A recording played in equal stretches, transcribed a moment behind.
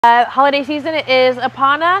Holiday season is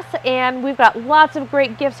upon us, and we've got lots of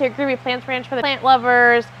great gifts here at Groovy Plants Ranch for the plant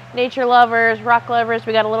lovers, nature lovers, rock lovers.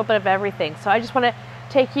 We got a little bit of everything. So I just want to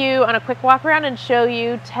take you on a quick walk around and show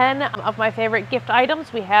you 10 of my favorite gift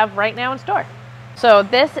items we have right now in store. So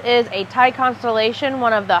this is a Thai constellation,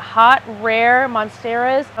 one of the hot, rare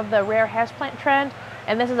monsteras of the rare houseplant trend.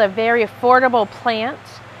 And this is a very affordable plant.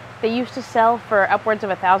 They used to sell for upwards of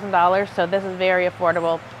 $1,000, so this is very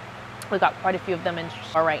affordable. We've got quite a few of them in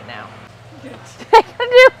store right now.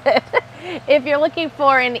 If you're looking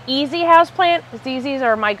for an easy houseplant, these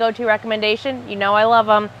are my go-to recommendation. You know I love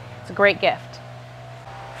them. It's a great gift.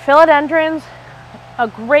 Philodendrons, a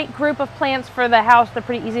great group of plants for the house. They're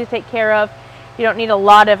pretty easy to take care of. You don't need a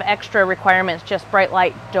lot of extra requirements, just bright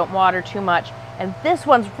light, don't water too much. And this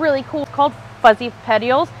one's really cool. It's called Fuzzy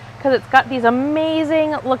Petioles because it's got these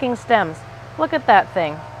amazing looking stems. Look at that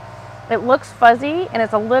thing. It looks fuzzy and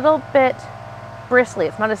it's a little bit bristly.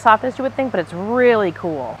 It's not as soft as you would think, but it's really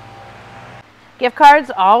cool. Gift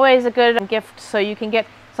cards, always a good gift, so you can get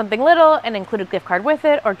something little and include a gift card with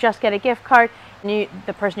it, or just get a gift card and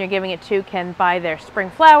the person you're giving it to can buy their spring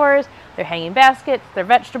flowers, their hanging baskets, their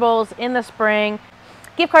vegetables in the spring.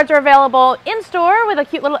 Gift cards are available in store with a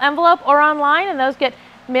cute little envelope or online, and those get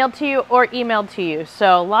mailed to you or emailed to you.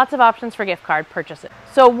 So lots of options for gift card purchases.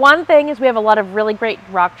 So one thing is we have a lot of really great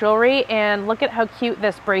rock jewelry, and look at how cute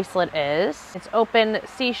this bracelet is. It's open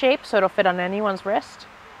C-shaped, so it'll fit on anyone's wrist.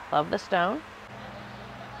 Love the stone.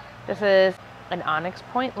 This is an onyx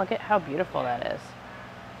point. Look at how beautiful that is.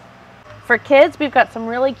 For kids, we've got some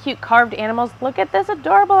really cute carved animals. Look at this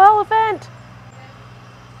adorable elephant.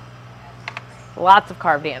 Lots of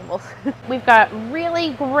carved animals. We've got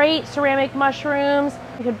really great ceramic mushrooms.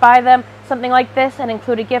 You could buy them something like this and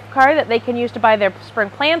include a gift card that they can use to buy their spring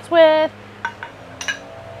plants with,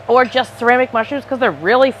 or just ceramic mushrooms because they're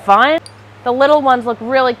really fun. The little ones look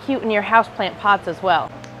really cute in your houseplant pots as well.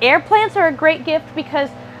 Air plants are a great gift because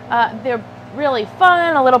they're really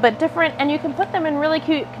fun, a little bit different, and you can put them in really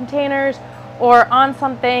cute containers or on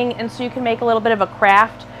something, and so you can make a little bit of a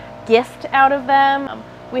craft gift out of them.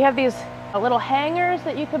 We have these little hangers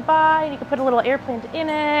that you could buy, and you could put a little air plant in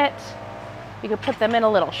it. You could put them in a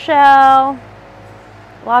little shell.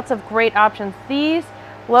 Lots of great options. These,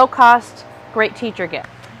 low cost, great teacher gift.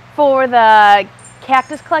 For the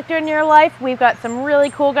cactus collector in your life, we've got some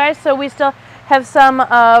really cool guys. So we still have some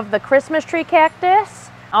of the Christmas tree cactus.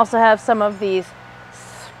 Also have some of these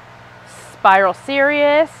spiral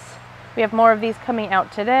Sirius. We have more of these coming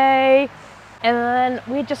out today. And then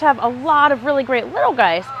we just have a lot of really great little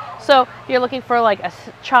guys. So if you're looking for like a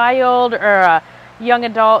child or a young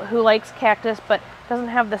adult who likes cactus but doesn't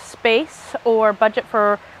have the space or budget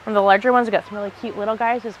for one of the larger ones, we've got some really cute little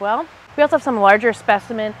guys as well. We also have some larger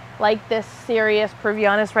specimen like this Sirius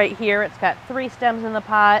Peruvianus right here. It's got 3 stems in the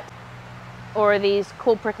pot, or these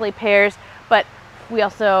cool prickly pears, but we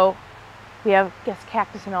have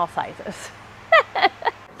cactus in all sizes.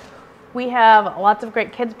 We have lots of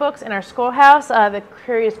great kids books in our schoolhouse. The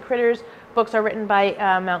Curious Critters books are written by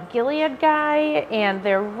Mount Gilead guy, and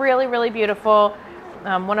they're really, really beautiful.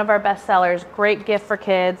 One of our best sellers, great gift for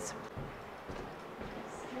kids.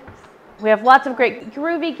 We have lots of great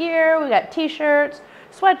Groovy gear. We got t-shirts,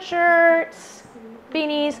 sweatshirts,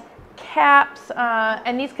 beanies, caps,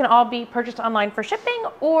 and these can all be purchased online for shipping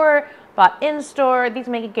or bought in store. These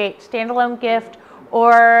make a great standalone gift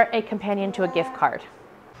or a companion to a gift card.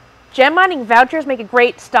 Gem mining vouchers make a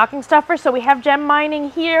great stocking stuffer. So we have gem mining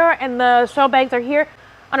here, and the show bags are here.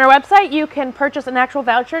 On our website, you can purchase an actual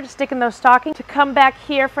voucher to stick in those stockings to come back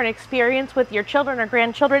here for an experience with your children or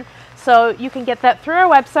grandchildren. So you can get that through our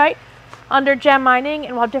website under gem mining,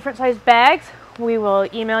 and we'll have different sized bags. We will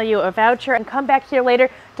email you a voucher and come back here later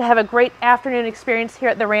to have a great afternoon experience here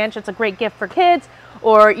at the ranch. It's a great gift for kids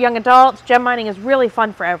or young adults. Gem mining is really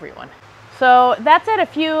fun for everyone. So that's it, a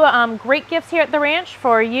few great gifts here at the ranch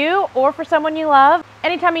for you or for someone you love.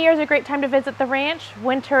 Any time of year is a great time to visit the ranch.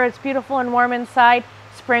 Winter, it's beautiful and warm inside.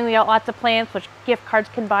 Spring, we got lots of plants, which gift cards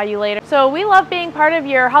can buy you later. So we love being part of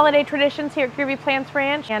your holiday traditions here at Groovy Plants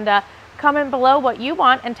Ranch. And comment below what you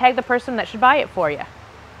want and tag the person that should buy it for you.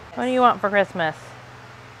 What do you want for Christmas?